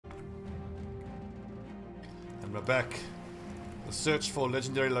And we're back. The search for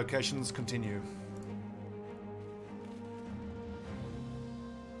legendary locations continue.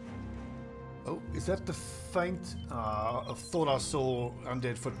 Oh, is that the faint? I thought I saw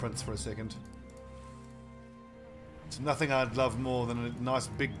undead footprints for a second. It's nothing I'd love more than a nice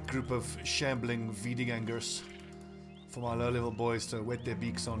big group of shambling Vidingangers for my low-level boys to wet their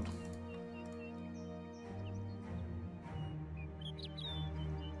beaks on.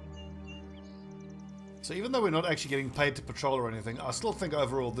 So even though we're not actually getting paid to patrol or anything, I still think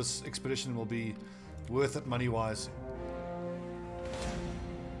overall this expedition will be worth it money-wise.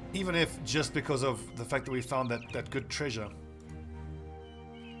 Even if just because of the fact that we found that good treasure.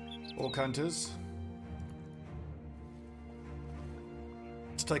 Orc hunters.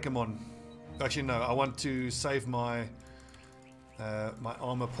 Let's take them on. Actually no, I want to save my my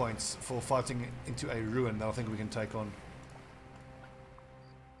armor points for fighting into a ruin that I think we can take on.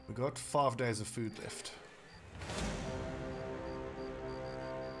 We've got 5 days of food left.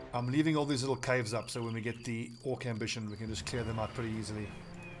 I'm leaving all these little caves up so when we get the orc ambition we can just clear them out pretty easily.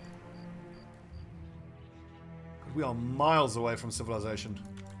 We are miles away from civilization.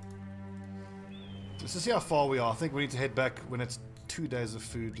 Just to see how far we are, I think we need to head back when it's 2 days of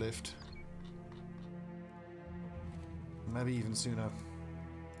food left. Maybe even sooner.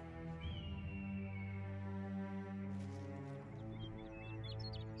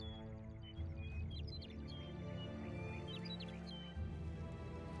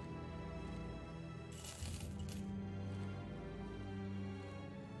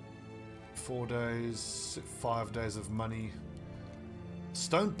 Four days, 5 days of money.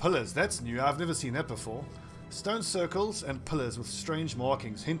 Stone pillars, that's new. I've never seen that before. Stone circles and pillars with strange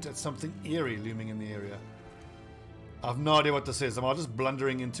markings hint at something eerie looming in the area. I've no idea what this is. Am I just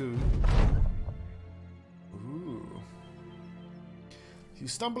blundering into... Ooh. You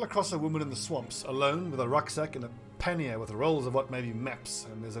stumble across a woman in the swamps, alone with a rucksack and a pannier with rolls of what may be maps,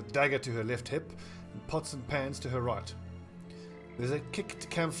 and there's a dagger to her left hip and pots and pans to her right. There's a kicked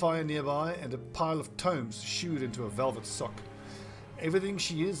campfire nearby and a pile of tomes shoed into a velvet sock. Everything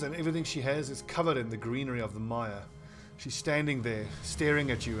she is and everything she has is covered in the greenery of the mire. She's standing there,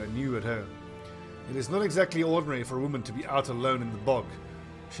 staring at you and you at her. It is not exactly ordinary for a woman to be out alone in the bog.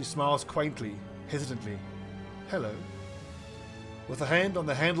 She smiles quaintly, hesitantly. Hello. With a hand on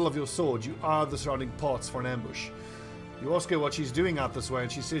the handle of your sword, you eye the surrounding parts for an ambush. You ask her what she's doing out this way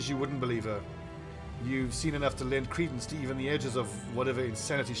and she says you wouldn't believe her. You've seen enough to lend credence to even the edges of whatever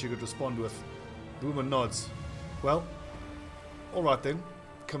insanity she could respond with. The woman nods. Well, alright then.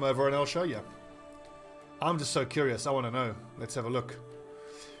 Come over and I'll show you. I'm just so curious, I want to know. Let's have a look.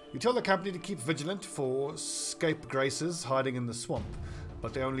 You tell the company to keep vigilant for scapegraces hiding in the swamp,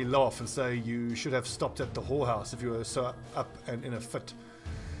 but they only laugh and say you should have stopped at the whorehouse if you were so up and in a fit.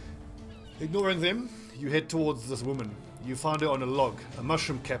 Ignoring them, you head towards this woman. You find her on a log, a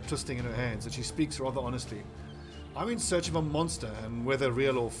mushroom cap twisting in her hands, and she speaks rather honestly. I'm in search of a monster, and whether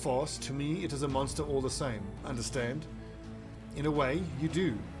real or false, to me it is a monster all the same. Understand? In a way, you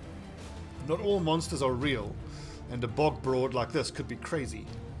do. Not all monsters are real, and a bog broad like this could be crazy.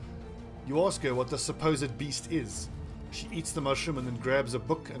 You ask her what the supposed beast is. She eats the mushroom and then grabs a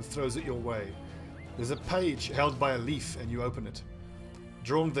book and throws it your way. There's a page held by a leaf, and you open it.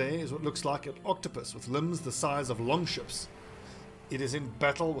 Drawn there is what looks like an octopus with limbs the size of longships. It is in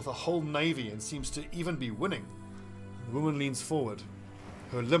battle with a whole navy and seems to even be winning. The woman leans forward,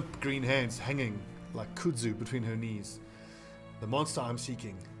 her limp green hands hanging like kudzu between her knees. The monster I'm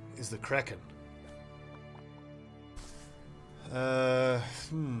seeking is the Kraken. So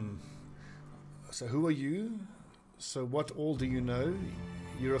who are you? So what all do you know?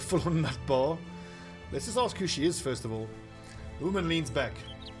 You're a full-on nutbar. Let's just ask who she is first of all. The woman leans back.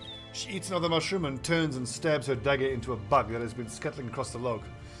 She eats another mushroom and turns and stabs her dagger into a bug that has been scuttling across the log.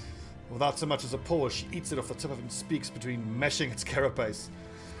 Without so much as a pause, she eats it off the tip of it and speaks between mashing its carapace.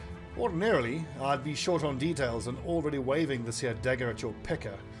 Ordinarily, I'd be short on details and already waving this here dagger at your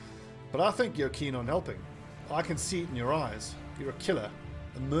pecker. But I think you're keen on helping. I can see it in your eyes. You're a killer,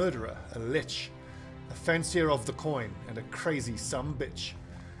 a murderer, a lech, a fancier of the coin, and a crazy sumbitch.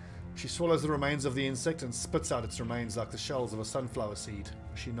 She swallows the remains of the insect and spits out its remains like the shells of a sunflower seed.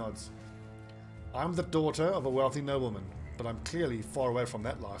 She nods. I'm the daughter of a wealthy nobleman, but I'm clearly far away from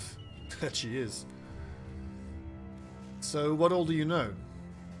that life. That she is. So what all do you know?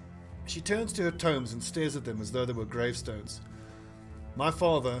 She turns to her tomes and stares at them as though they were gravestones. My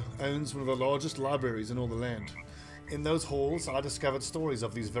father owns one of the largest libraries in all the land. In those halls I discovered stories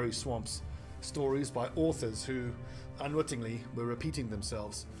of these very swamps. Stories by authors who, unwittingly, were repeating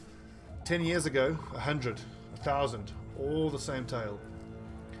themselves. 10 years ago, 100, 1,000, all the same tale.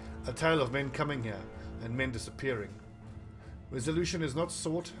 A tale of men coming here, and men disappearing. Resolution is not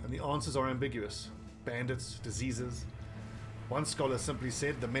sought, and the answers are ambiguous. Bandits, diseases. One scholar simply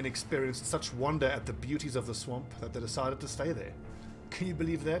said the men experienced such wonder at the beauties of the swamp that they decided to stay there. Can you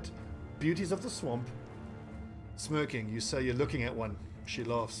believe that? Beauties of the swamp? Smirking, you say you're looking at one. She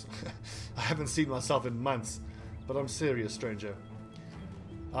laughs. I haven't seen myself in months, but I'm serious, stranger.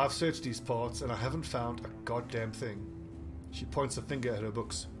 I've searched these parts and I haven't found a goddamn thing. She points a finger at her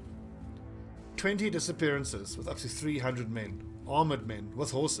books. 20 disappearances with up to 300 men. Armored men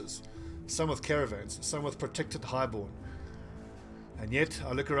with horses. Some with caravans, some with protected highborn. And yet,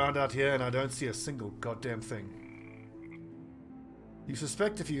 I look around out here and I don't see a single goddamn thing. You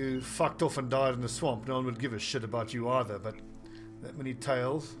suspect if you fucked off and died in the swamp, no one would give a shit about you either, but that many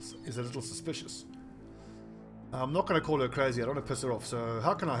tales is a little suspicious. I'm not going to call her crazy, I don't want to piss her off, so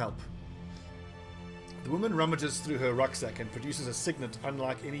how can I help? The woman rummages through her rucksack and produces a signet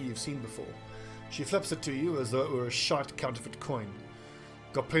unlike any you've seen before. She flips it to you as though it were a shite counterfeit coin.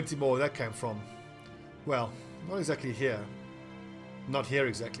 Got plenty more where that came from. Well, not exactly here. Not here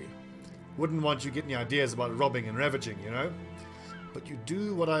exactly. Wouldn't want you getting any ideas about robbing and ravaging, you know? But you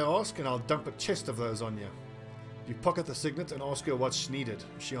do what I ask and I'll dump a chest of those on you. You pocket the signet and ask her what's needed.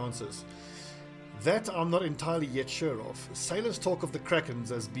 She answers. That I'm not entirely yet sure of. Sailors talk of the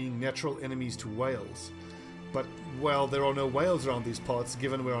Krakens as being natural enemies to whales. But, well, there are no whales around these parts,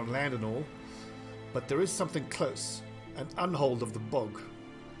 given we're on land and all. But there is something close, an unhold of the bog.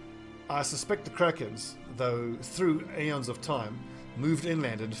 I suspect the Krakens, though through aeons of time, moved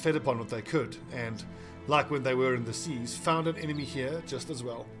inland and fed upon what they could, and, like when they were in the seas, found an enemy here just as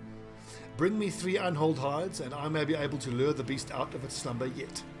well. Bring me 3 unhold hides, and I may be able to lure the beast out of its slumber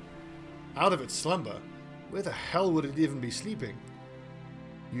yet. Out of its slumber? Where the hell would it even be sleeping?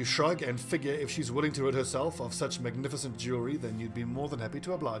 You shrug and figure if she's willing to rid herself of such magnificent jewelry, then you'd be more than happy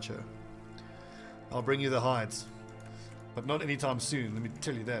to oblige her. I'll bring you the hides. But not anytime soon, let me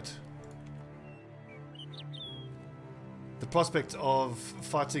tell you that. The prospect of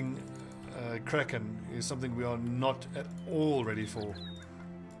fighting Kraken is something we are not at all ready for.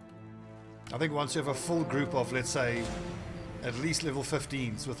 I think once you have a full group of, let's say, at least level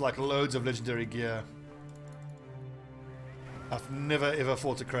 15s with like loads of legendary gear. I've never ever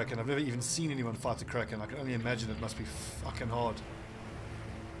fought a Kraken. I've never even seen anyone fight a Kraken. I can only imagine it must be fucking hard.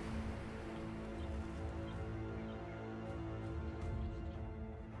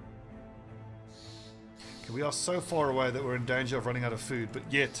 Okay, we are so far away that we're in danger of running out of food, but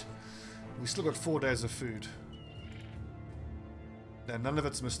yet we still got 4 days of food. And none of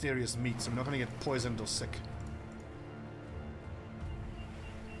it's mysterious meat, so we're not going to get poisoned or sick.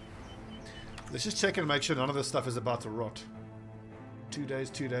 Let's just check and make sure none of this stuff is about to rot. 2 days,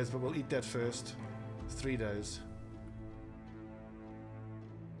 but we'll eat that first. 3 days.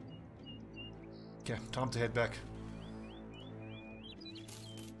 Okay, time to head back.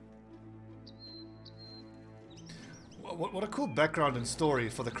 What a cool background and story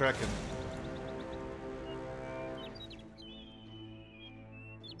for the Kraken.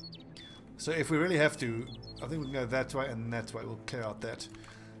 So if we really have to, I think we can go that way and that way. We'll clear out that.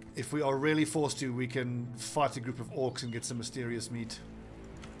 If we are really forced to, we can fight a group of orcs and get some mysterious meat.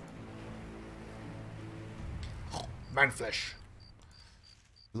 Man flesh.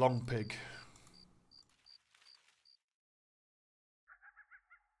 Long pig.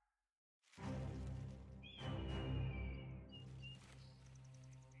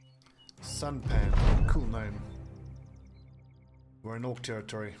 Sunpan. Cool name. We're in orc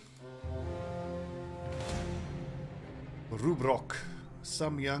territory. Rubrok.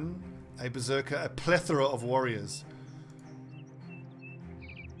 Some young, a berserker, a plethora of warriors.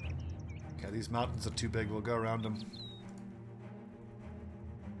 Okay, these mountains are too big, we'll go around them.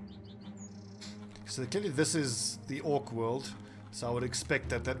 So clearly this is the orc world, so I would expect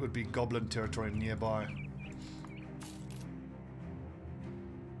that that would be goblin territory nearby.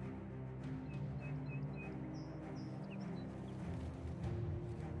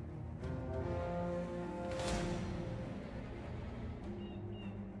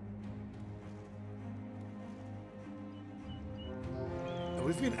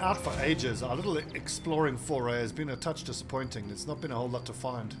 We've been out for ages. Our little exploring foray has been a touch disappointing. There's not been a whole lot to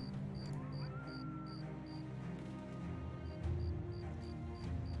find.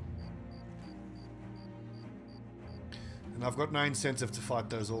 And I've got no incentive to fight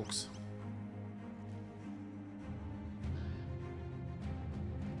those orcs.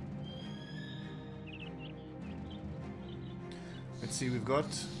 Let's see, we've got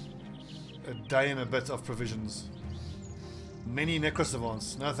a day and a bit of provisions. Many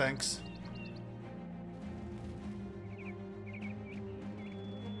necrosavants, no thanks.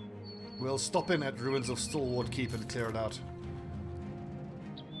 We'll stop in at Ruins of Stalwart Keep and clear it out.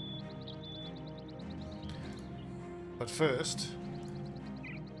 But first,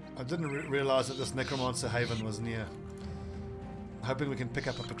 I didn't realize that this Necromancer Haven was near. I'm hoping we can pick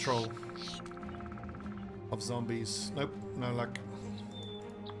up a patrol of zombies. Nope, no luck.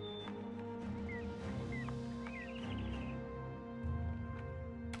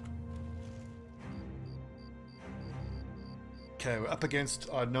 Okay, we're up against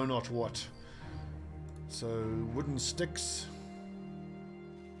I know not what. So, wooden sticks.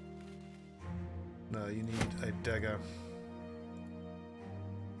 No, you need a dagger.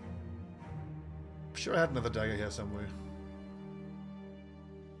 I'm sure I had another dagger here somewhere.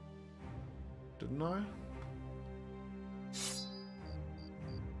 Didn't I?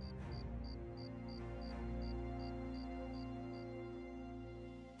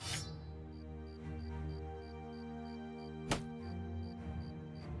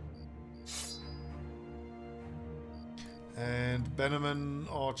 And Bannerman,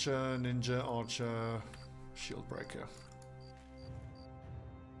 Archer, Ninja, Archer, Shield Breaker.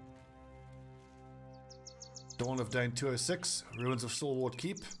 Dawn of Dane 206, Ruins of Stalwart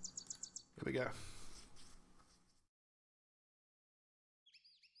Keep. Here we go.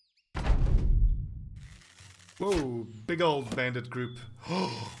 Whoa, big old bandit group.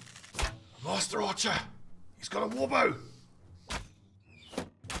 Oh, Master Archer! He's got a warbow!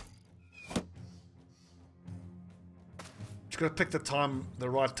 Got to pick the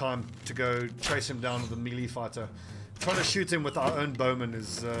right time to go chase him down with a melee fighter. Trying to shoot him with our own bowman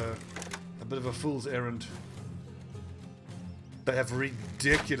is a bit of a fool's errand. They have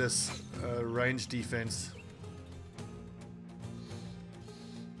ridiculous range defense.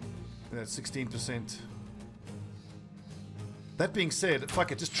 That's 16%. That being said,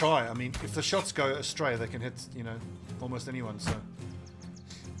 fuck it, just try. I mean, if the shots go astray, they can hit, you know, almost anyone. So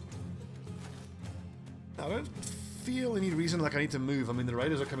I don't feel any reason like I need to move. I mean, the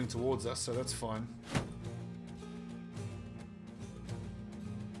raiders are coming towards us, so that's fine.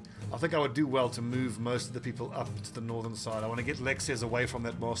 I think I would do well to move most of the people up to the northern side. I want to get Lexias away from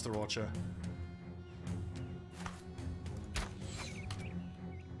that Master Archer.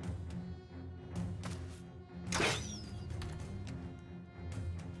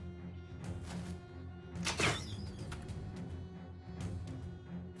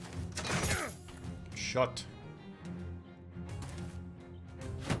 Shot.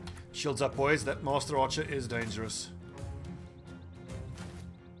 Shields up, boys. That Master Archer is dangerous.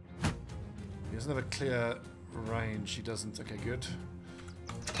 He doesn't have a clear range. He doesn't. Okay, good.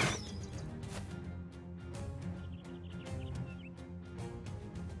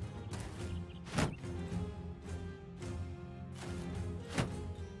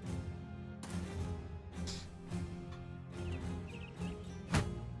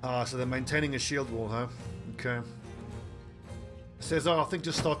 Ah, so they're maintaining a shield wall, huh? Okay. Says, oh, I think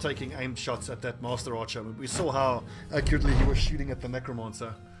just start taking aimed shots at that Master Archer. We saw how accurately he was shooting at the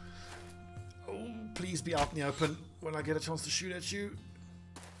Necromancer. Oh, please be out in the open when I get a chance to shoot at you.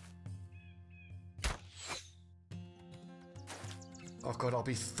 Oh god, I'll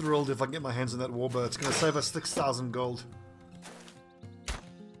be thrilled if I can get my hands on that warbird. It's going to save us 6,000 gold.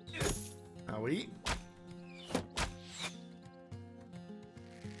 Are we?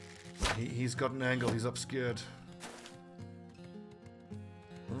 He's got an angle, he's obscured.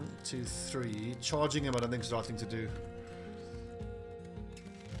 1, 2, 3. Charging him, I don't think is the right thing to do.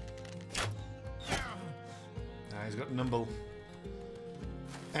 Nah, he's got nimble.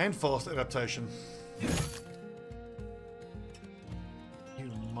 And fast adaptation.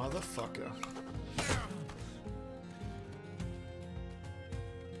 You motherfucker.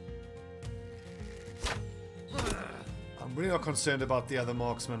 I'm really not concerned about the other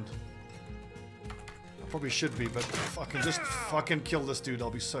marksman. Probably should be, but if I can just fucking kill this dude,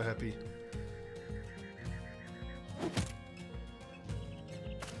 I'll be so happy.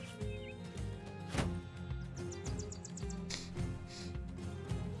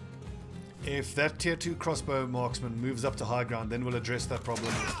 If that tier 2 crossbow marksman moves up to high ground, then we'll address that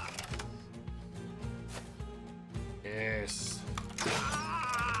problem. Yes.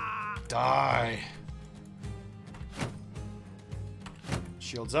 Die.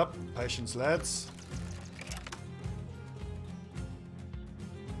 Shields up. Patience, lads.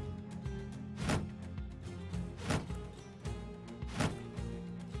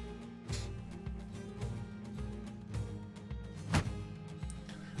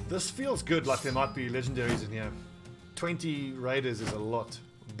 This feels good, like there might be legendaries in here. 20 raiders is a lot.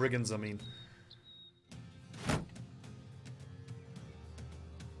 Brigands, I mean.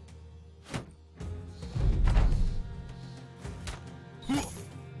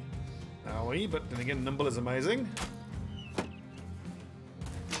 Oi, but then again, nimble is amazing.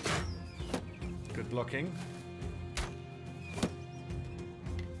 Good blocking.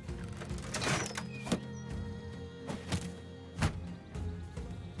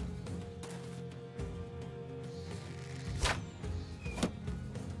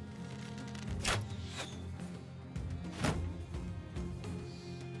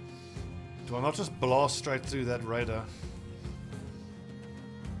 Do I not just blast straight through that raider?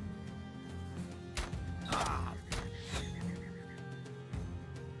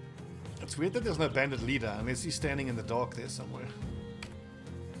 It's weird that there's no bandit leader unless he's standing in the dark there somewhere.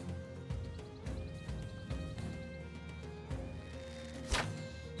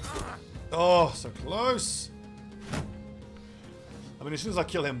 Oh, so close! I mean, as soon as I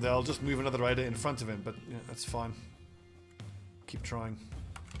kill him, they'll just move another raider in front of him, but yeah, that's fine. Keep trying.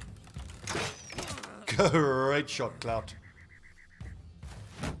 Great shot, Clout.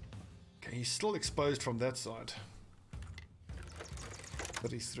 Okay, he's still exposed from that side.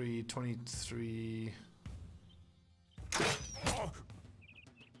 33, 23...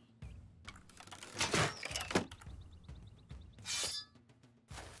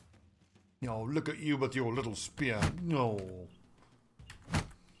 No, look at you with your little spear. No.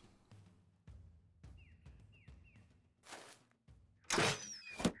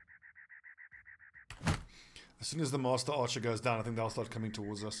 As soon as the Master Archer goes down, I think they'll start coming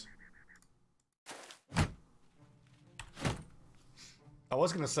towards us. I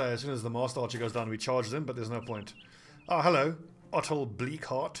was going to say, as soon as the Master Archer goes down, we charge them, but there's no point. Oh, hello. Otto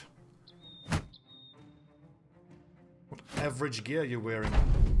Bleakheart. What average gear you're wearing?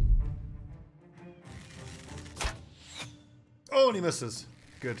 Oh, and he misses.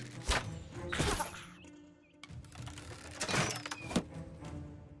 Good.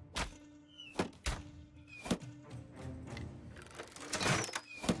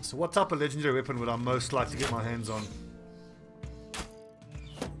 So what type of legendary weapon would I most like to get my hands on?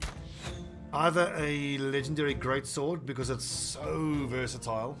 Either a legendary greatsword, because it's so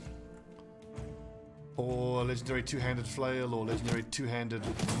versatile, or a legendary two-handed flail, or legendary two-handed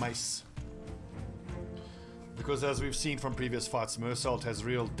mace. Because as we've seen from previous fights, Mersault has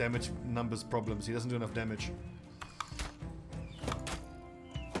real damage numbers problems. He doesn't do enough damage.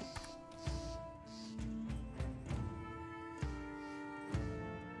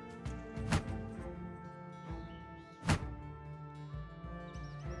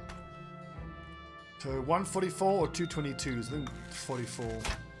 So 144 or 222s? I think 44.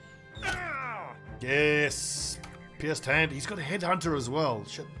 Yes! Pierced hand. He's got a headhunter as well.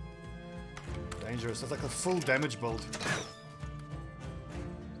 Shit. Dangerous. That's like a full damage build.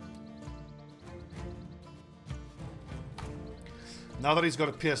 Now that he's got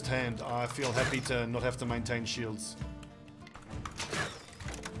a pierced hand, I feel happy to not have to maintain shields.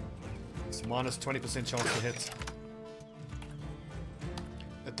 It's minus 20% chance to hit.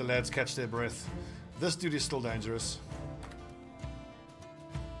 Let the lads catch their breath. This dude is still dangerous.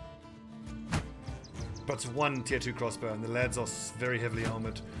 But it's one tier 2 crossbow and the lads are very heavily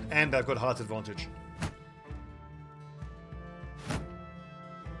armored. And I've got height advantage.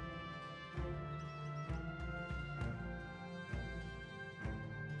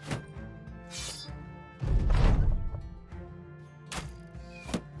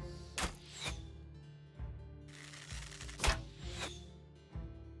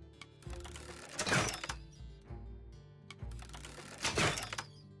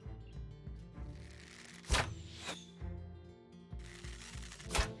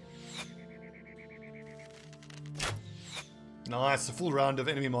 Nice, a full round of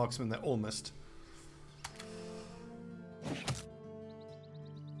enemy marksmen that all missed.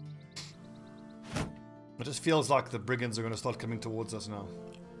 It just feels like the brigands are going to start coming towards us now.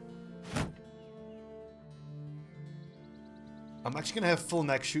 I'm actually going to have full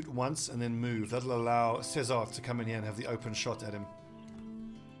neck shoot once and then move. That'll allow Cesar to come in here and have the open shot at him.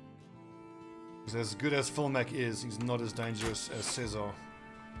 Because as good as full neck is, he's not as dangerous as Cesar.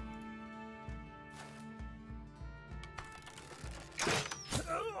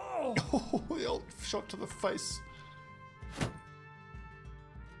 Oh, the old shot to the face.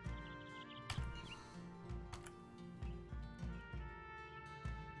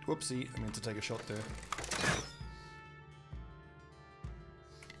 Whoopsie, I meant to take a shot there.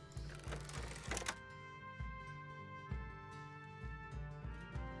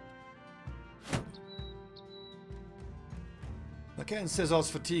 Okay, and Cesar's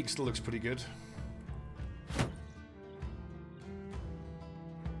fatigue still looks pretty good.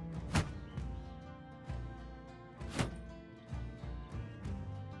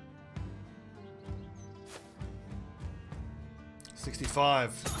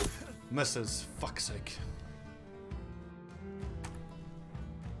 Misses. Fuck's sake.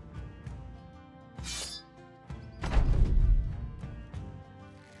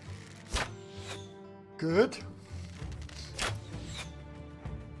 Good.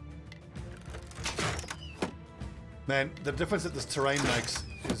 Man, the difference that this terrain makes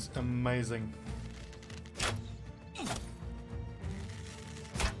is amazing.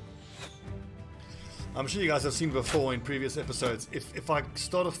 I'm sure you guys have seen before in previous episodes, if I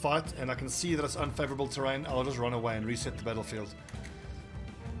start a fight and I can see that it's unfavorable terrain, I'll just run away and reset the battlefield.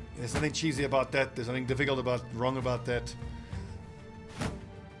 There's nothing cheesy about that, there's nothing difficult about, wrong about that.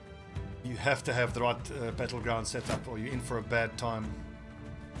 You have to have the right battleground set up or you're in for a bad time.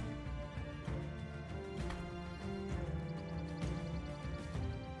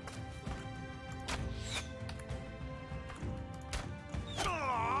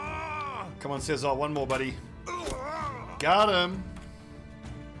 Come on, Cesar, one more, buddy. Got him.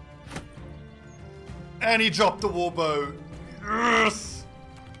 And he dropped the warbow. Yes!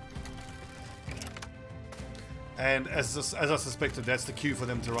 And as I suspected, that's the cue for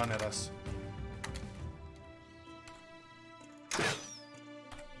them to run at us.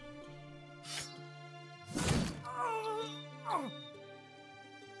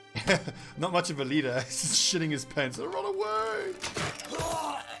 Not much of a leader. He's just shitting his pants. Run away!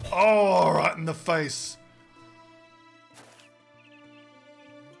 Oh, right in the face.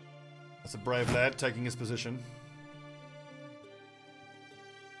 That's a brave lad taking his position.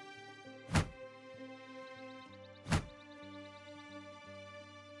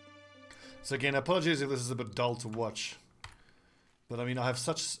 So again, apologies if this is a bit dull to watch. But I mean, I have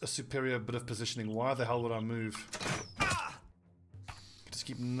such a superior bit of positioning. Why the hell would I move? Just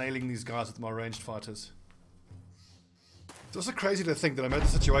keep nailing these guys with my ranged fighters. It's also crazy to think that I'm at the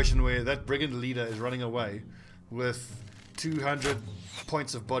situation where that brigand leader is running away with 200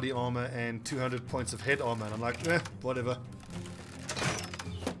 points of body armor and 200 points of head armor, and I'm like, whatever.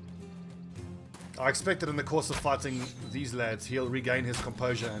 I expect that in the course of fighting these lads, he'll regain his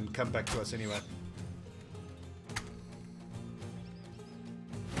composure and come back to us anyway.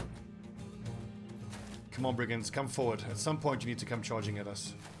 Come on, brigands, come forward. At some point you need to come charging at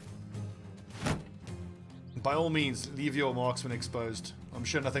us. By all means, leave your marksmen exposed. I'm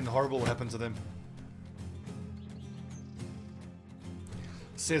sure nothing horrible will happen to them.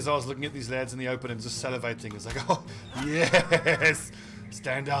 Cesar's looking at these lads in the open and just salivating. It's like, oh, yes!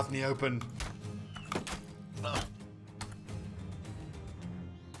 Stand out in the open.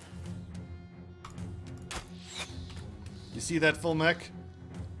 You see that, Full Mac?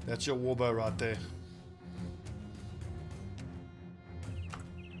 That's your warbow right there.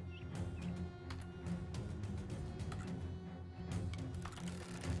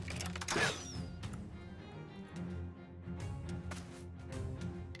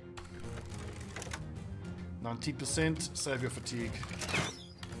 %, save your fatigue.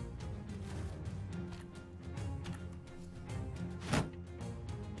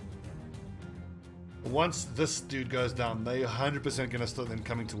 Once this dude goes down, they're 100% gonna start then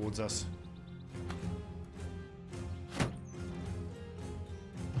coming towards us.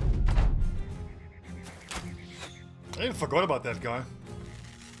 I even forgot about that guy.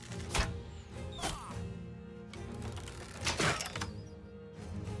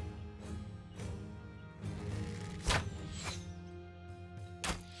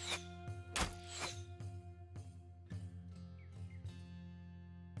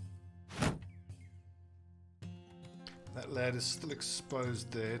 That lad is still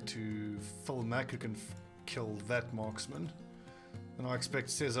exposed there to Phil Mack, who can kill that marksman. And I expect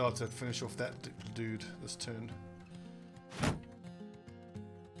Cesar to finish off that dude this turn.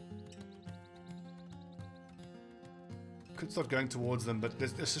 Could start going towards them, but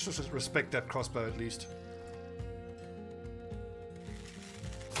let's just respect that crossbow at least.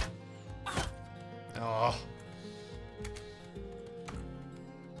 Oh.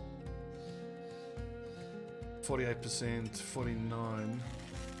 %, 49.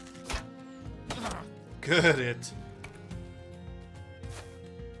 Good hit.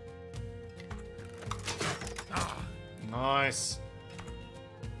 Nice.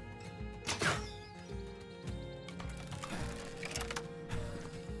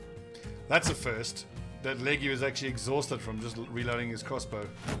 That's a first. That leggy was actually exhausted from just reloading his crossbow.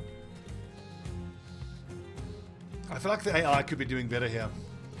 I feel like the AI could be doing better here.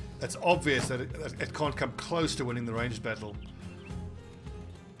 It's obvious that it can't come close to winning the ranged battle.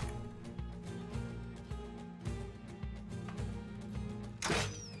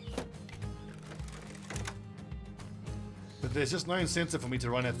 But there's just no incentive for me to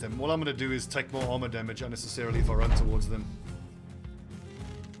run at them. All I'm going to do is take more armor damage unnecessarily if I run towards them.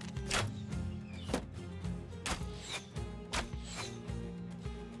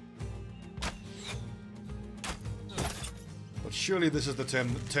 Surely this is the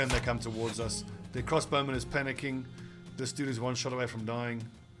turn they come towards us. The crossbowman is panicking. This dude is one shot away from dying,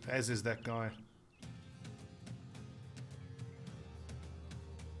 as is that guy.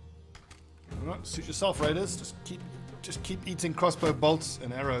 Alright, suit yourself, raiders. Just keep eating crossbow bolts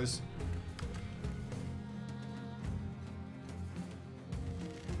and arrows.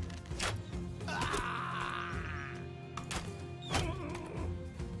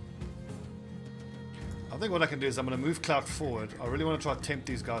 I think what I can do is I'm going to move Clout forward. I really want to try to tempt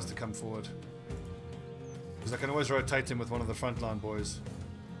these guys to come forward. Because I can always rotate him with one of the frontline boys.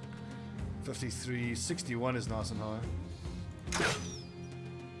 53, 61 is nice and high.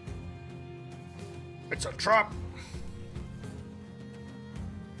 It's a trap!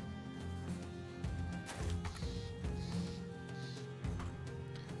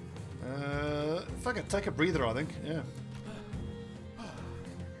 If I could take a breather, I think, yeah.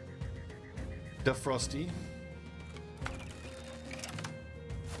 Defrosty.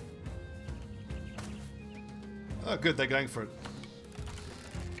 Oh, good, they're going for it.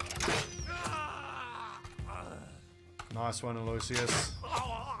 Nice one, Aloysius.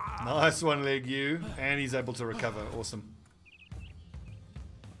 Nice one, Leg U. And he's able to recover. Awesome.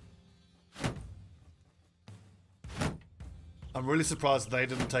 I'm really surprised they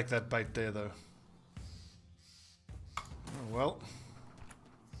didn't take that bait there, though. Oh, well.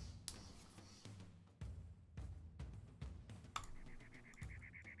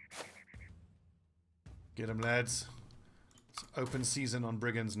 Get him, lads. It's open season on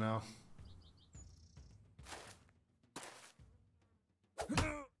brigands now.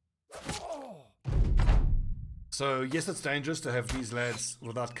 So, yes, it's dangerous to have these lads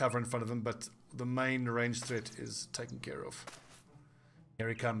without cover in front of them, but the main range threat is taken care of. Here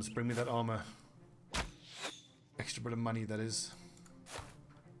he comes. Bring me that armor. Extra bit of money, that is.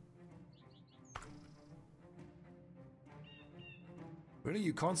 Really?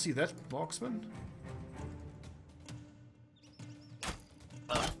 You can't see that, marksman?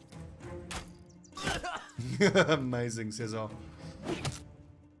 Amazing, Cesar.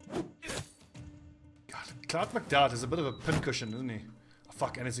 God, Clout McDowd is a bit of a pincushion, isn't he? Oh,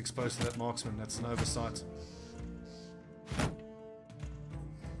 fuck, and he's exposed to that marksman. That's an oversight.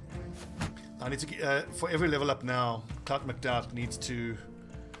 I need to for every level up now, Clout McDowd needs to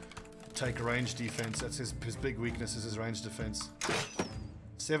take range defense. That's his big weakness, is his range defense.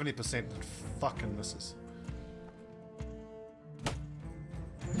 70% fucking misses.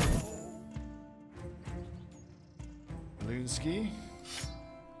 Balloonski.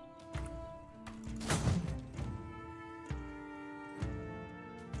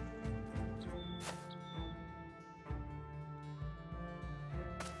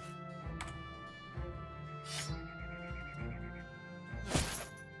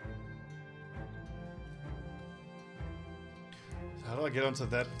 How do I get onto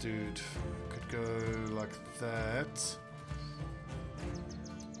that dude? Could go like that.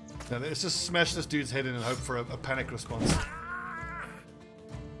 Now let's just smash this dude's head in and hope for a panic response.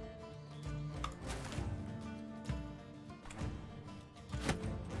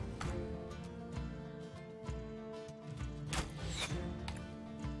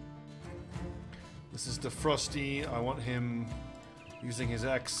 This is Defrosty. I want him using his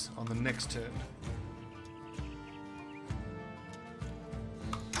axe on the next turn.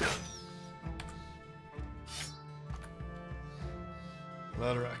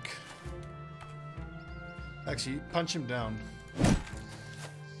 Loderak. Actually, punch him down.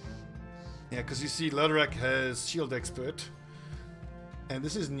 Yeah, because you see, Loderak has Shield Expert. And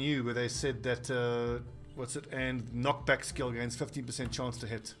this is new, where they said that, what's it, and knockback skill gains 15% chance to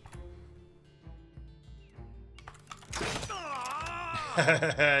hit.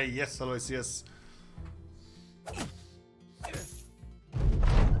 Yes, Aloysius.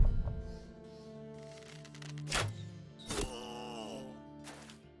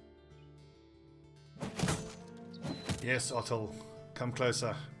 Yes, Otto, come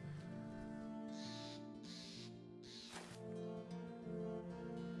closer.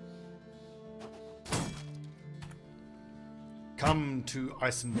 Come to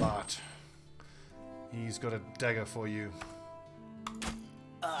Eisenbart. He's got a dagger for you.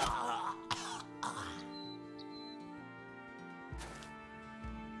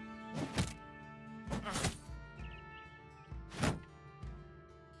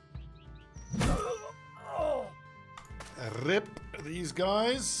 Rip these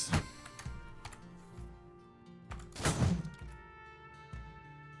guys.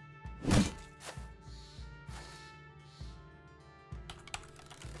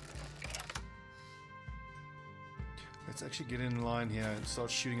 Let's actually get in line here and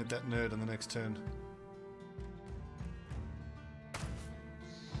start shooting at that nerd on the next turn.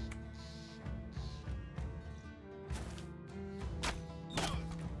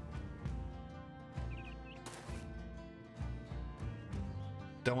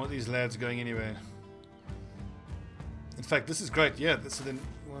 Don't want these lads going anywhere. In fact, this is great. Yeah, so then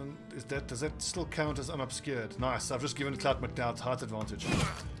one is that. Does that still count as unobscured? Nice. I've just given Clout McDowd's height advantage.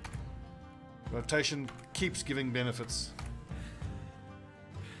 Rotation keeps giving benefits.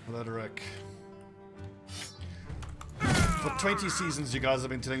 Load a wreck. For 20 seasons, you guys have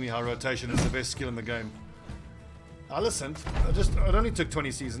been telling me how rotation is the best skill in the game. I listened. It only took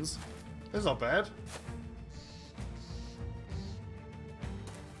 20 seasons. That's not bad.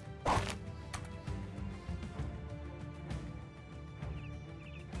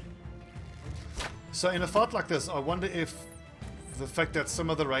 So in a fight like this, I wonder if the fact that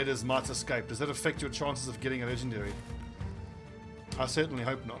some of the raiders might escape, does that affect your chances of getting a legendary? I certainly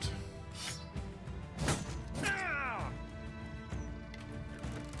hope not.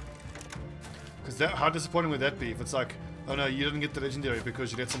 Because how disappointing would that be if it's like, oh no, you didn't get the legendary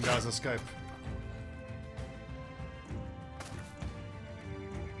because you let some guys escape.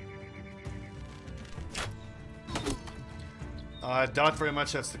 I doubt very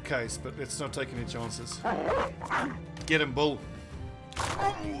much that's the case, but let's not take any chances. Get him, bull.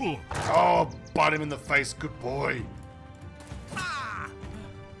 Oh, bite him in the face, good boy.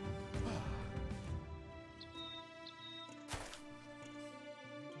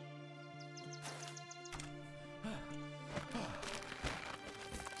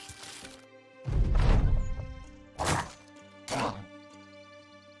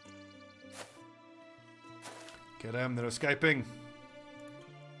 Get them, they're escaping.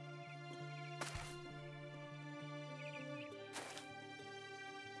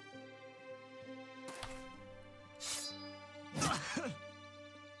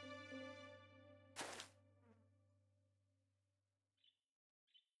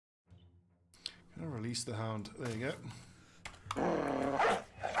 Can I release the hound? There you go.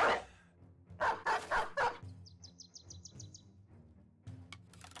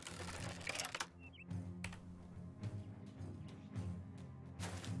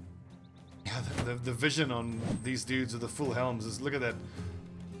 The vision on these dudes with the full helms is, look at that,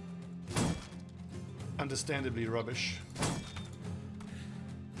 understandably rubbish.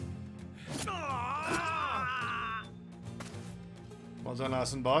 Well done,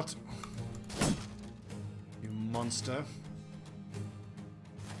 Arsenbot. You monster.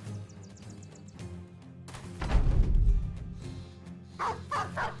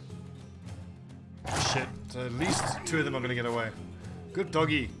 Shit, so at least two of them are going to get away. Good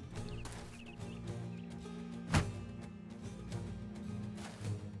doggy.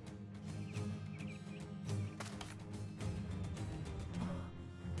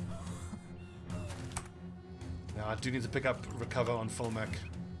 I do need to pick up recover on full mech.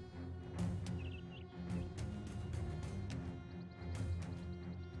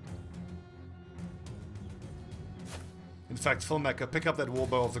 In fact, full mech, pick up that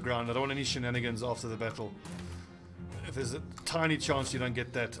warbow off the ground. I don't want any shenanigans after the battle. If there's a tiny chance you don't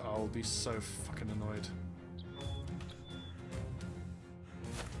get that, I'll be so fucking annoyed.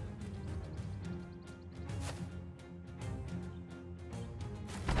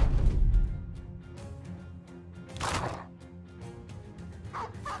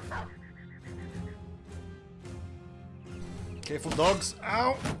 Careful, dogs.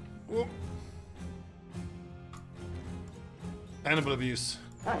 Ow! Whoop. Animal abuse.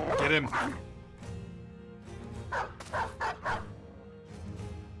 Get him.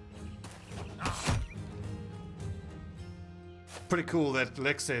 Pretty cool that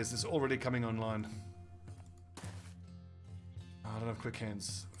Lex says is already coming online. Oh, I don't have quick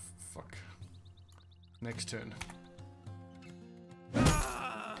hands. Fuck. Next turn.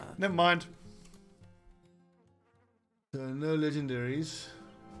 Never mind. So no legendaries,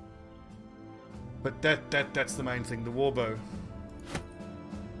 but that's the main thing, the warbow.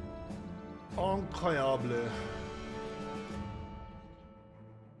 Incroyable.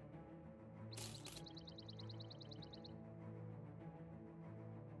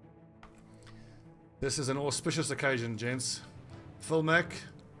 This is an auspicious occasion, gents. Phil Mac,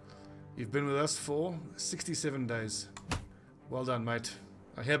 you've been with us for 67 days. Well done, mate.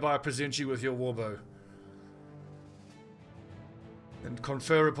 I hereby present you with your warbow. And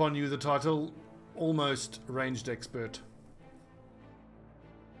confer upon you the title, Almost Ranged Expert.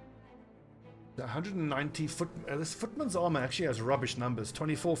 190 foot. This footman's armor actually has rubbish numbers.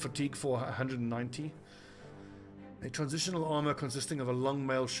 24 fatigue for 190. A transitional armor consisting of a long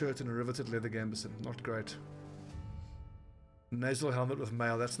mail shirt and a riveted leather gambeson. Not great. Nasal helmet with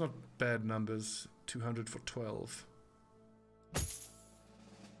mail. That's not bad numbers. 200 for 12.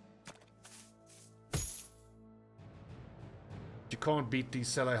 You can't beat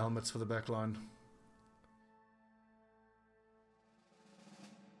these cello helmets for the back line.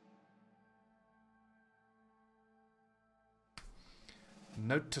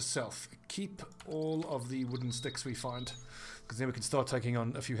 Note to self. Keep all of the wooden sticks we find. Because then we can start taking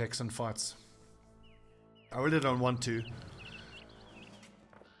on a few Hexen fights. I really don't want to.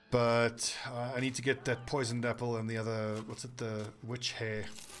 But I need to get that poisoned apple and the other... What's it? The witch hair.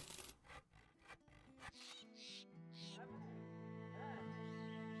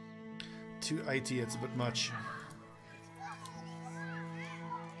 $280, it's a bit much.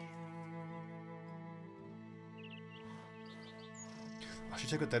 I should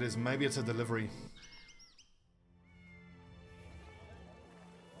check what that is. Maybe it's a delivery.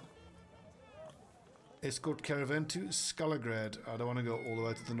 Escort caravan to Skullagrad. I don't want to go all the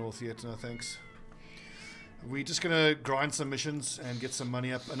way to the north yet, no thanks. We're just going to grind some missions and get some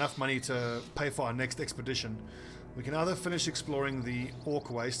money up. Enough money to pay for our next expedition. We can either finish exploring the Orc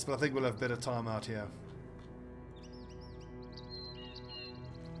Waste, but I think we'll have better time out here.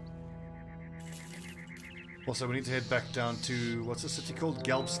 Also, we need to head back down to, what's the city called?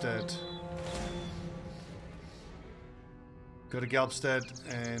 Galbstad. Go to Galbstad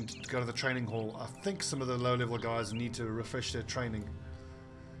and go to the training hall. I think some of the low-level guys need to refresh their training.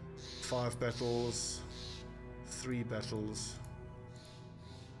 5 battles, 3 battles,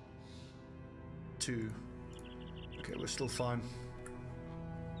 2. Okay, we're still fine.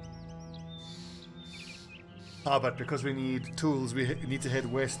 Ah, but because we need tools, we need to head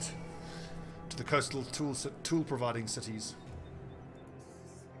west to the coastal tool providing cities.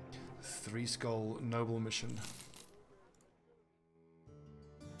 3 Skull Noble mission.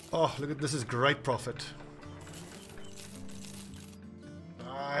 Oh, look at this, is great profit.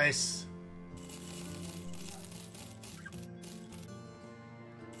 Nice.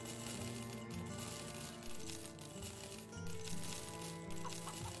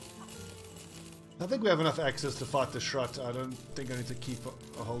 I think we have enough axes to fight the Shrut. I don't think I need to keep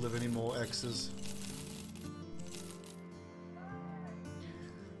a hold of any more axes.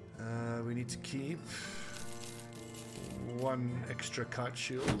 We need to keep 1 extra kite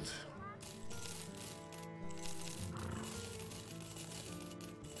shield.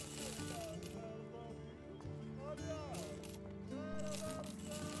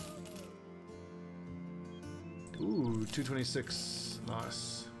 Ooh, 226.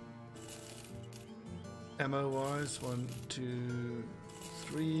 Nice. Ammo wise, 1, 2,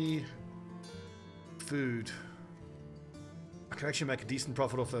 3. Food. I can actually make a decent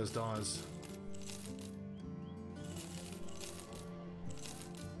profit off those dyes.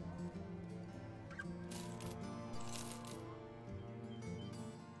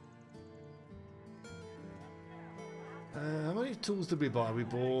 How many tools did we buy? We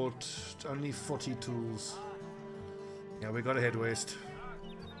bought only 40 tools. Yeah, we gotta head west.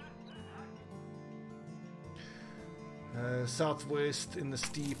 Southwest in the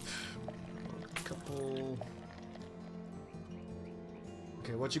steep. Couple.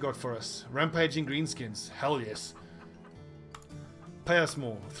 Okay, what you got for us? Rampaging greenskins. Hell yes. Pay us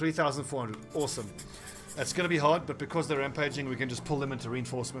more. 3,400. Awesome. That's gonna be hard, but because they're rampaging, we can just pull them into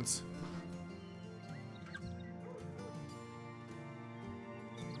reinforcements.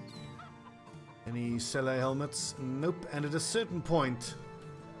 Any Sele helmets? Nope. And at a certain point,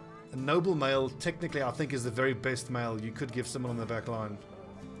 a noble male, technically, I think, is the very best male you could give someone on the back line.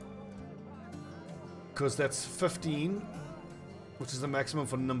 Because that's 15, which is the maximum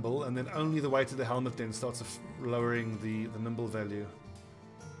for nimble, and then only the weight of the helmet then starts lowering the nimble value.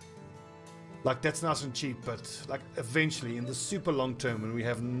 Like, that's nice and cheap, but like eventually, in the super long term, when we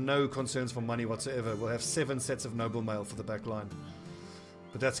have no concerns for money whatsoever, we'll have 7 sets of noble mail for the back line.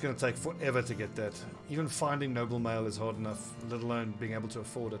 But that's going to take forever to get that. Even finding noble mail is hard enough, let alone being able to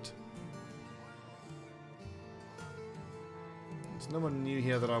afford it. There's no one new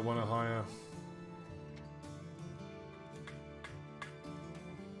here that I want to hire.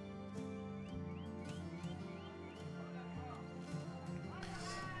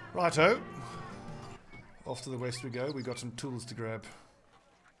 Righto. Off to the west we go. We got some tools to grab.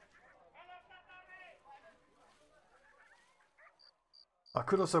 I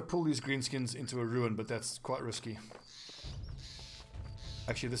could also pull these greenskins into a ruin, but that's quite risky.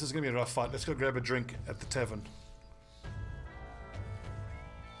 Actually, this is going to be a rough fight. Let's go grab a drink at the tavern.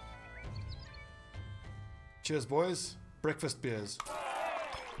 Cheers, boys. Breakfast beers.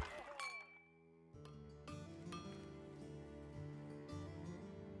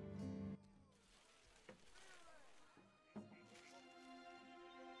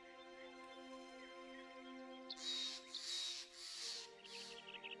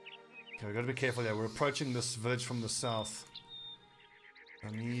 Okay, we've got to be careful here. We're approaching this village from the south. I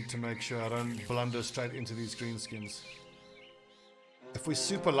need to make sure I don't blunder straight into these greenskins. If we're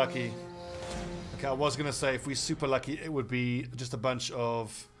super lucky... Okay, I was gonna say if we're super lucky, it would be just a bunch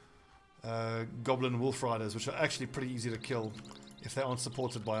of goblin wolf riders, which are actually pretty easy to kill if they aren't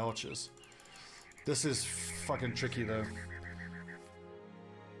supported by archers. This is fucking tricky though.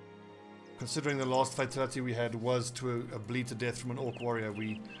 Considering the last fatality we had was to a bleed to death from an orc warrior,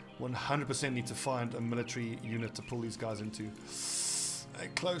 we 100% need to find a military unit to pull these guys into.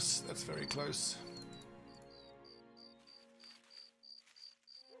 Close, that's very close.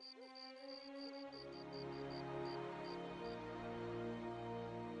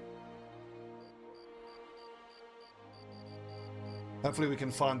 Hopefully we can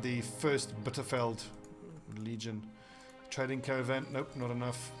find the first Bitterfeld Legion. Trading caravan, nope, not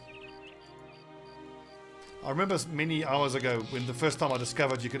enough. I remember many hours ago when the first time I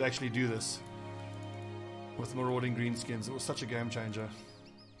discovered you could actually do this with marauding greenskins. It was such a game changer.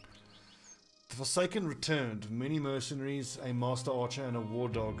 The Forsaken returned. Many mercenaries, a master archer, and a war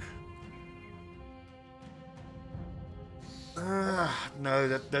dog. No,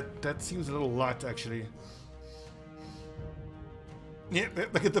 that seems a little light actually. Yeah,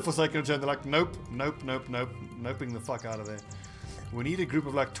 look at the Forsaken return. They're like, nope, nope, nope, nope, noping the fuck out of there. We need a group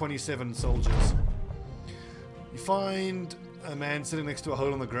of like 27 soldiers. You find a man sitting next to a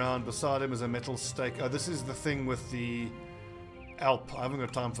hole in the ground. Beside him is a metal stake. Oh, this is the thing with the Alp. I haven't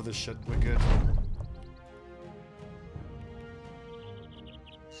got time for this shit. We're good.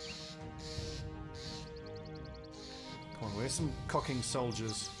 Come on, where's some cocking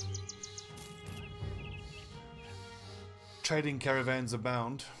soldiers? Trading caravans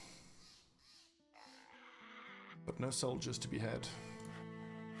abound, but no soldiers to be had.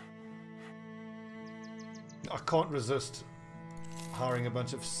 I can't resist hiring a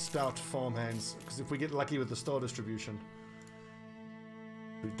bunch of stout farmhands, because if we get lucky with the star distribution,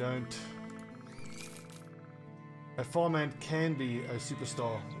 we don't. A farmhand can be a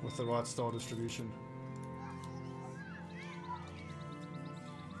superstar with the right star distribution.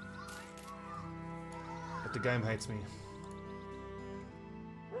 But the game hates me.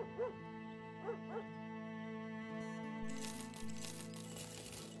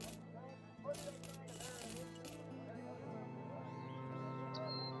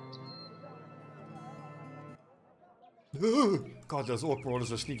 God, those orc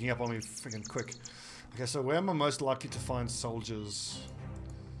marauders are sneaking up on me freaking quick. Okay, so where am I most likely to find soldiers?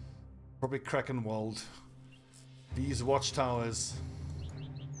 Probably Krakenwald. These watchtowers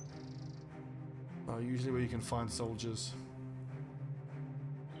are usually where you can find soldiers.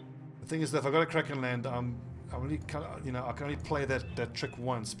 The thing is that if I go to Krakenland, I only kind of, you know, I can only play that trick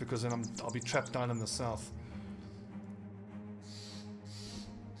once, because then I'll be trapped down in the south.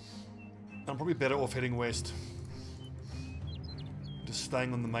 I'm probably better off heading west. Just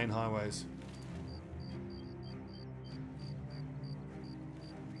staying on the main highways.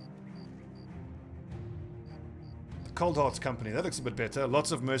 The Cold Hearts Company, that looks a bit better.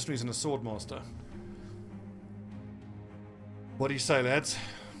 Lots of mercenaries and a swordmaster. What do you say, lads?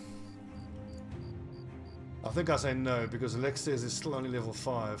 I think I say no, because Alex says he's still only level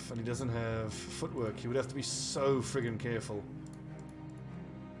 5 and he doesn't have footwork. He would have to be so friggin' careful.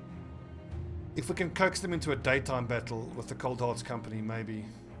 If we can coax them into a daytime battle with the Cold Hearts Company, maybe.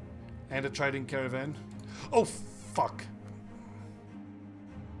 And a trading caravan. Oh, fuck.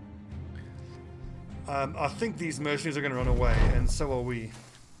 I think these mercenaries are going to run away, and so are we.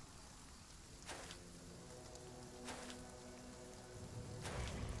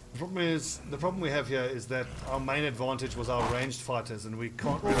 The problem we have here is that our main advantage was our ranged fighters, and we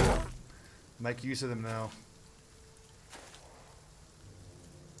can't really make use of them now.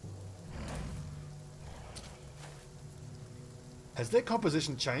 Has their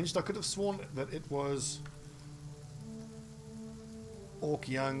composition changed? I could have sworn that it was Orc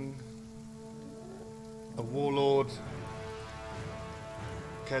Young, a Warlord,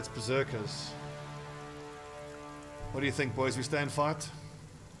 Cats Berserkers. What do you think, boys? We stay and fight?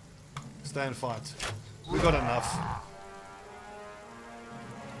 Stay and fight. We got enough.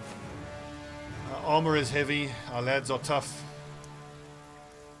 Our armor is heavy, our lads are tough.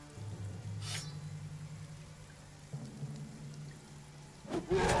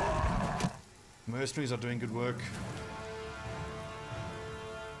 Mercenaries are doing good work.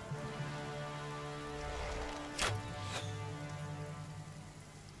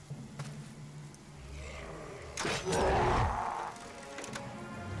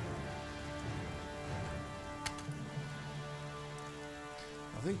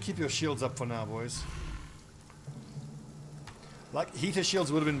 I think keep your shields up for now, boys. Like, heater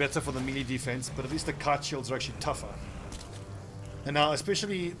shields would have been better for the melee defense, but at least the kite shields are actually tougher. And now,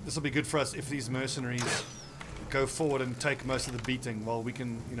 especially, this will be good for us if these mercenaries go forward and take most of the beating while we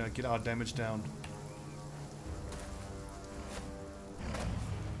can, you know, get our damage down.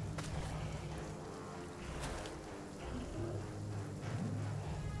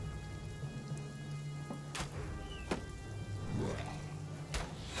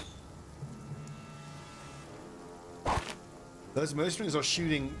 Those mercenaries are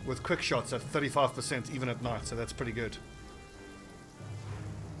shooting with quick shots at 35% even at night, so that's pretty good.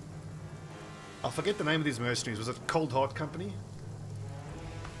 I forget the name of these mercenaries. Was it Cold Heart Company?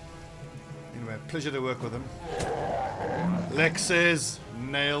 Anyway, pleasure to work with them. Lexes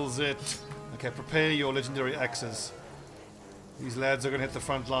nails it. Okay, prepare your legendary axes. These lads are going to hit the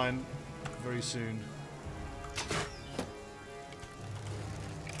front line very soon.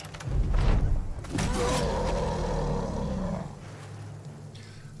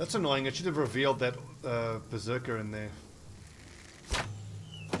 That's annoying. I should have revealed that berserker in there.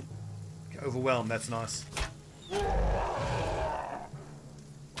 Okay, overwhelmed, that's nice. That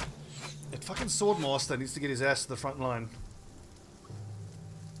fucking swordmaster needs to get his ass to the front line.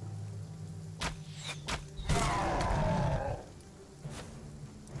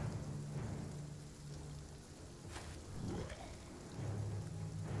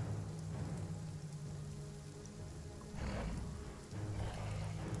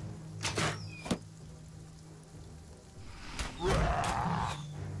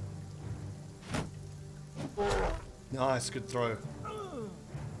 Nice, good throw.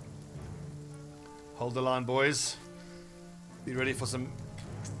 Hold the line, boys. Be ready for some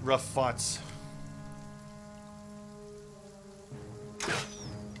rough fights.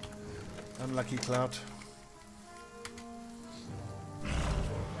 Unlucky Clout.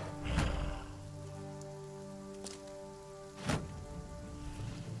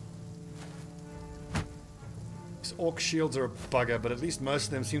 These orc shields are a bugger, but at least most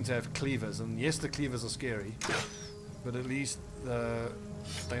of them seem to have cleavers. And yes, the cleavers are scary, but at least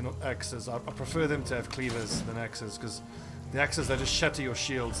they're not axes. I prefer them to have cleavers than axes, because the axes, they just shatter your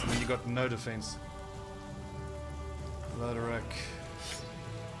shields and then you got no defense. Loaderack.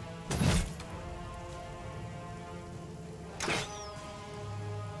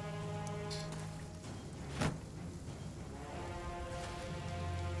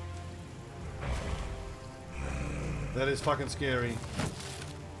 That is fucking scary.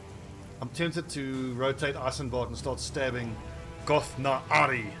 I'm tempted to rotate Eisenbart and start stabbing Gothna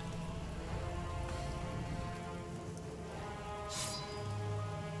Ari.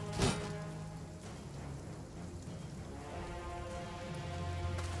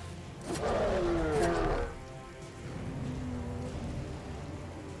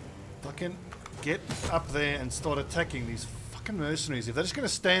 Fucking get up there and start attacking these fucking mercenaries. If they're just gonna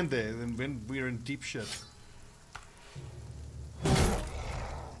stand there, then we're in deep shit.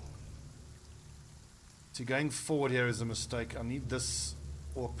 See, going forward here is a mistake. I need this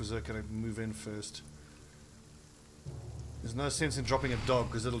Orc Berserker to move in first. There's no sense in dropping a dog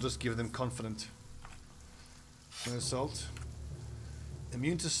because it'll just give them confidence. No assault.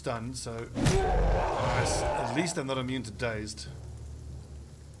 Immune to stun, so nice. At least they're not immune to dazed.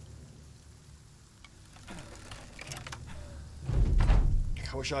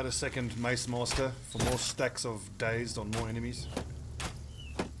 I wish I had a second Mace Master for more stacks of dazed on more enemies.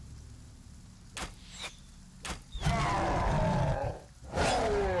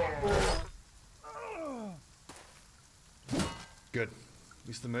 Good. At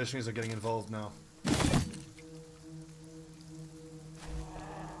least the mercenaries are getting involved now.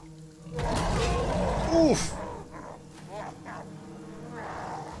 Oof!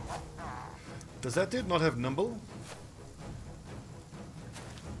 Does that dude not have nimble?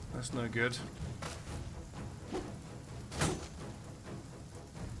 That's no good.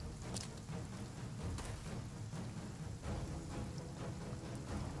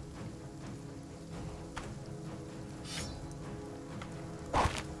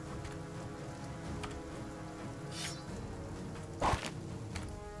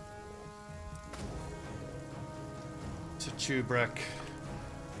 Tubrak.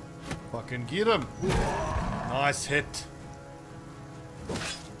 Fucking get him. Nice hit.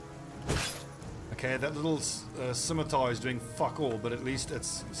 Okay, that little scimitar is doing fuck all, but at least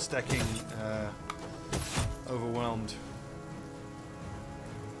it's stacking overwhelmed.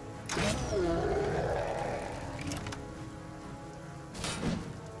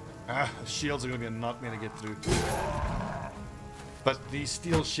 Shields are going to be a nightmare to get through. But these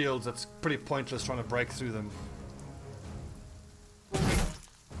steel shields, that's pretty pointless trying to break through them.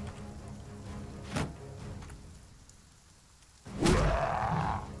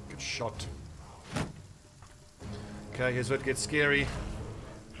 Shot. Okay, here's what gets scary.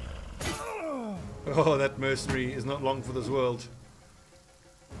 Oh, that mercenary is not long for this world.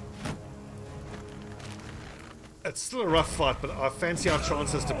 It's still a rough fight, but I fancy our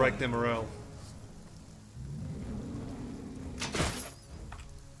chances to break their morale.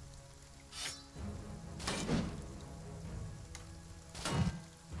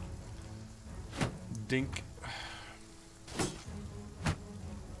 Dink.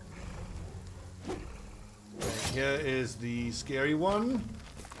 Here is the scary one.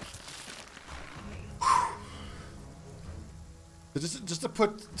 Just to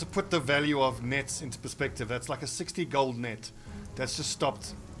put the value of nets into perspective, that's like a 60 gold net. That's just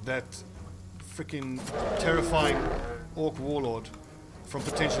stopped that freaking terrifying orc warlord from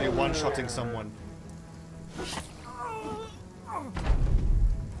potentially one-shotting someone.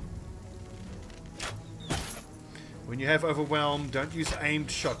 When you have overwhelm, don't use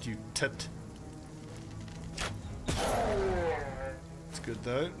aimed shot, you tit. It's good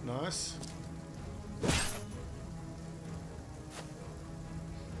though, nice.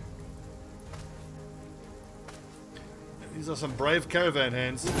 These are some brave caravan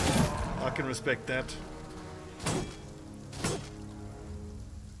hands. I can respect that.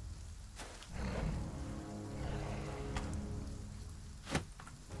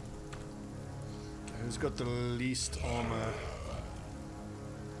 Who's got the least armor?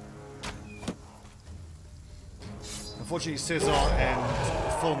 Unfortunately, Cesar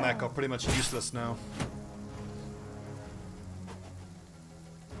and Full Mac are pretty much useless now.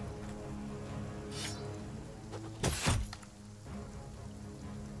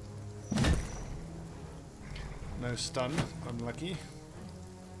 No stun, unlucky.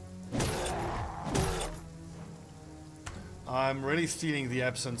 I'm really feeling the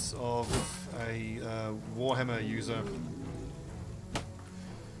absence of a Warhammer user.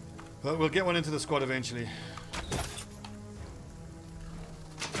 But we'll get one into the squad eventually.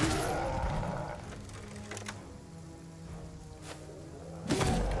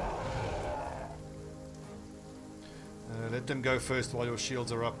 Let them go first while your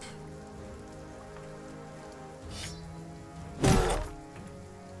shields are up.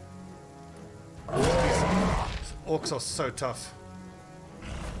 Orcs are so tough.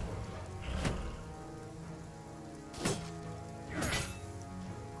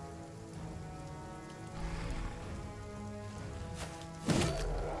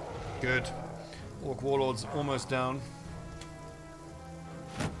 Good. Orc warlord's almost down.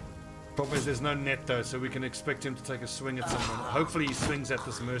 Problem is there's no net though, so we can expect him to take a swing at someone. Hopefully he swings at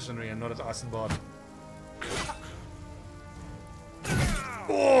this mercenary and not at Eisenbart.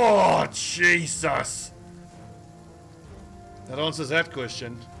 Oh, Jesus! That answers that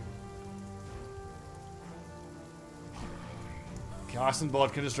question. Okay,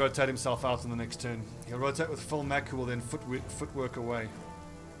 Eisenbart can just rotate himself out in the next turn. He'll rotate with Full Mac, who will then footwork away.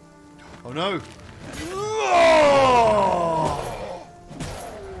 Oh no! Oh!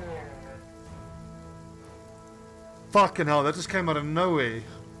 Fucking hell, that just came out of nowhere.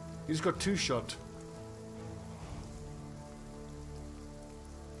 He's got two shot.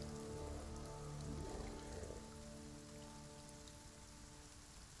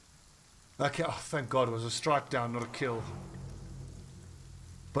 Okay, oh, thank God it was a strike down, not a kill.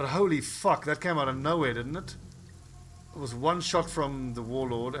 But holy fuck, that came out of nowhere, didn't it? It was one shot from the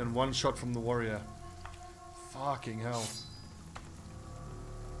warlord and one shot from the warrior. Fucking hell.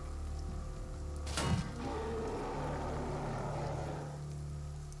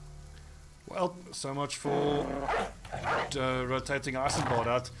 Well, so much for rotating Eisenbart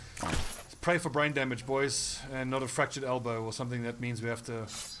out. Pray for brain damage, boys, and not a fractured elbow or something that means we have to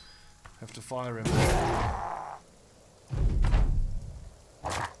fire him.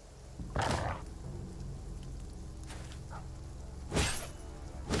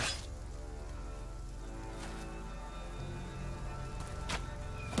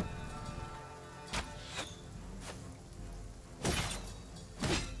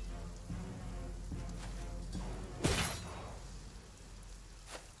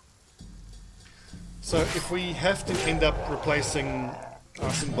 So if we have to end up replacing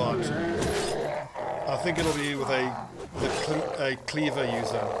Eisenbart, I think it'll be with a cleaver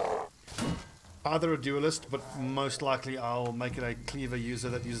user. Either a duelist, but most likely I'll make it a cleaver user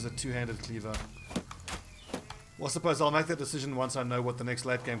that uses a two-handed cleaver. Well, I suppose I'll make that decision once I know what the next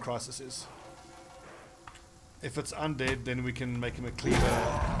late game crisis is. If it's undead, then we can make him a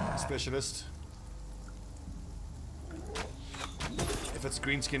cleaver specialist. If it's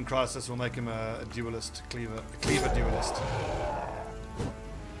greenskin crisis, we'll make him a duelist, cleaver duelist.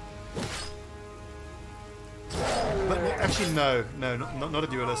 But actually, no, not a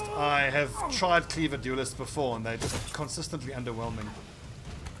duelist. I have tried cleaver duelists before, and they're just consistently underwhelming.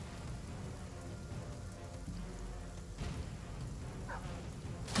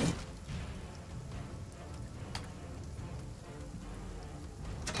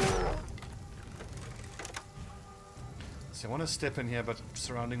 So I want to step in here, but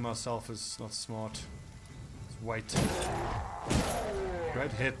surrounding myself is not smart. Let's wait.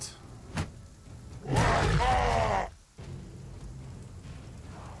 Great hit.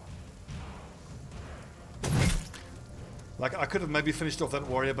 Like, I could have maybe finished off that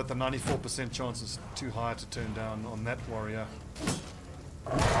warrior, but the 94% chance is too high to turn down on that warrior.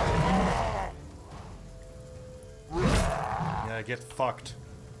 Yeah, get fucked.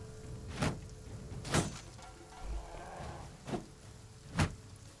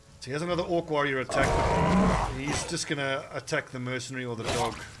 So he has another orc warrior attack, but he's just gonna attack the mercenary or the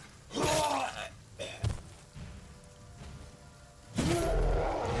dog.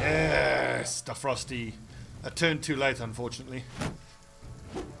 Yes, the Frosty. A turn too late, unfortunately.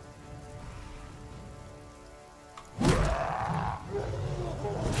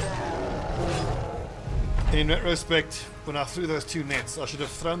 In retrospect, when I threw those two nets, I should have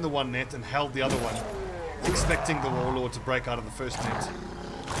thrown the one net and held the other one, expecting the warlord to break out of the first net.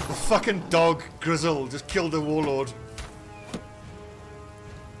 The fucking dog, Grizzle, just killed the warlord.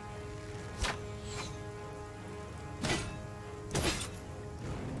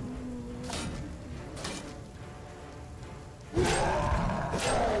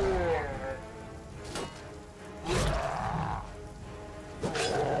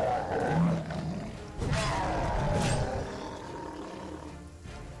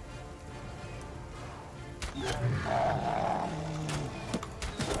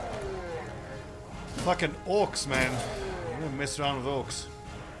 Fucking orcs, man. You don't mess around with orcs.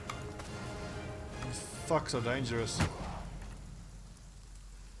 These fucks are dangerous.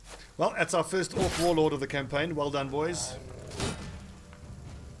 Well, that's our first orc warlord of the campaign. Well done, boys.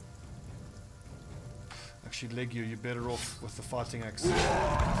 Actually, Legio, you're better off with the fighting axe.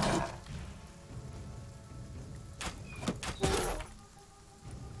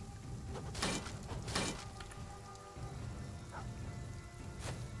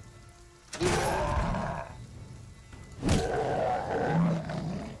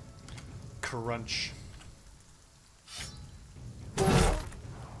 Crunch.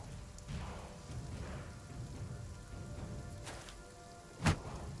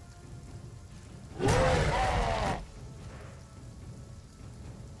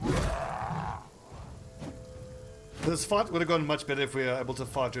 This fight would have gone much better if we were able to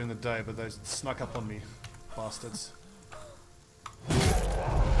fight during the day, but they snuck up on me, bastards.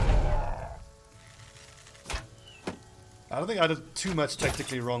 I don't think I did too much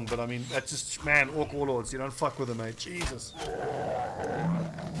tactically wrong, but I mean, that's just, man, orc warlords, you don't fuck with them, mate. Jesus.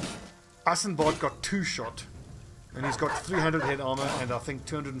 Assenbart got 2 shot, and he's got 300 head armor and I think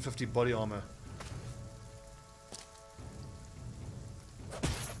 250 body armor.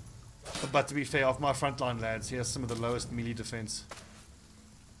 But to be fair, off my frontline lads, he has some of the lowest melee defense.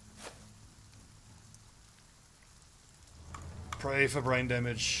 Pray for brain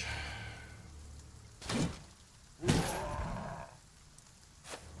damage.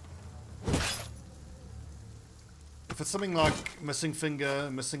 If it's something like missing finger,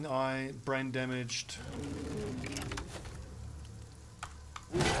 missing eye, brain damaged,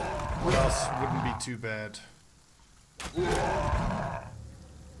 what else wouldn't be too bad?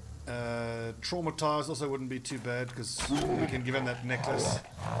 Traumatized also wouldn't be too bad because we can give him that necklace.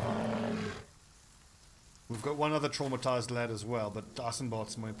 We've got one other traumatized lad as well, but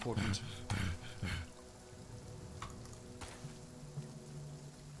Assenbart's more important.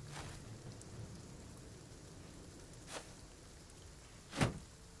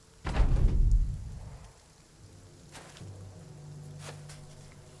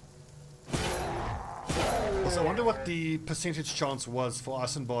 I wonder what the percentage chance was for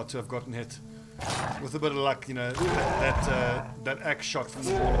Assenbart to have gotten hit. With a bit of luck, you know, that axe shot from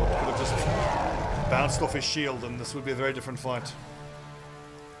the warlord could have just bounced off his shield and this would be a very different fight.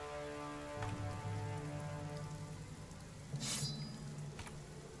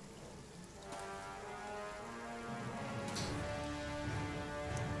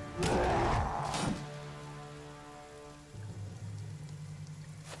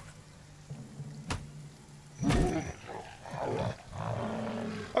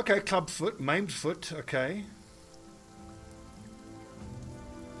 Okay, club foot, maimed foot, okay.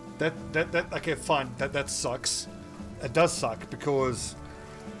 Okay, fine, that sucks. It does suck because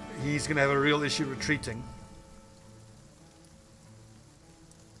he's going to have a real issue retreating.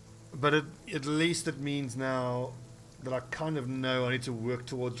 But at least it means now that I kind of know I need to work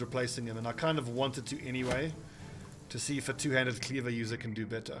towards replacing him, and I kind of wanted to anyway, to see if a two-handed cleaver user can do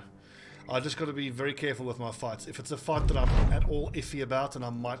better. I just got to be very careful with my fights. If it's a fight that I'm at all iffy about and I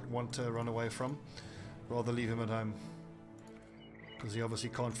might want to run away from, rather leave him at home. Because he obviously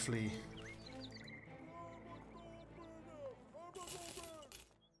can't flee.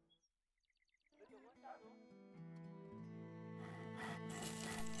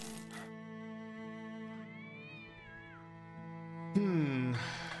 I'm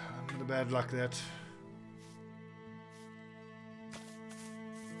in a bad luck that.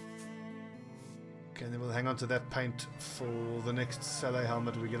 Okay, and then we'll hang on to that paint for the next Saleh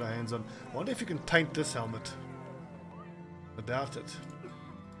helmet we get our hands on. I wonder if you can paint this helmet. I doubt it.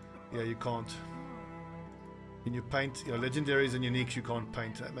 Yeah, you can't. Can you paint your legendaries and uniques? You can't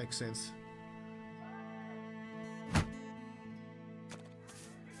paint. That makes sense. Can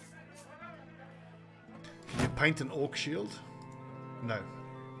you paint an orc shield? No.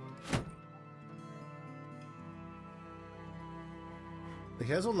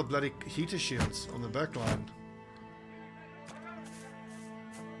 He has all the bloody heater shields on the back line.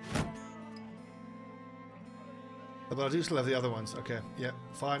 But I do still have the other ones. Okay, yeah,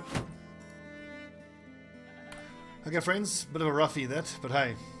 fine. Okay, friends, bit of a roughie that, but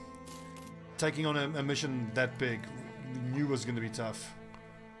hey, taking on a mission that big, knew was going to be tough.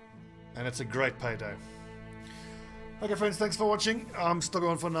 And it's a great payday. Okay, friends, thanks for watching. I'm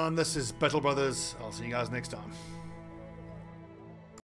Stobbie149. This is Battle Brothers. I'll see you guys next time.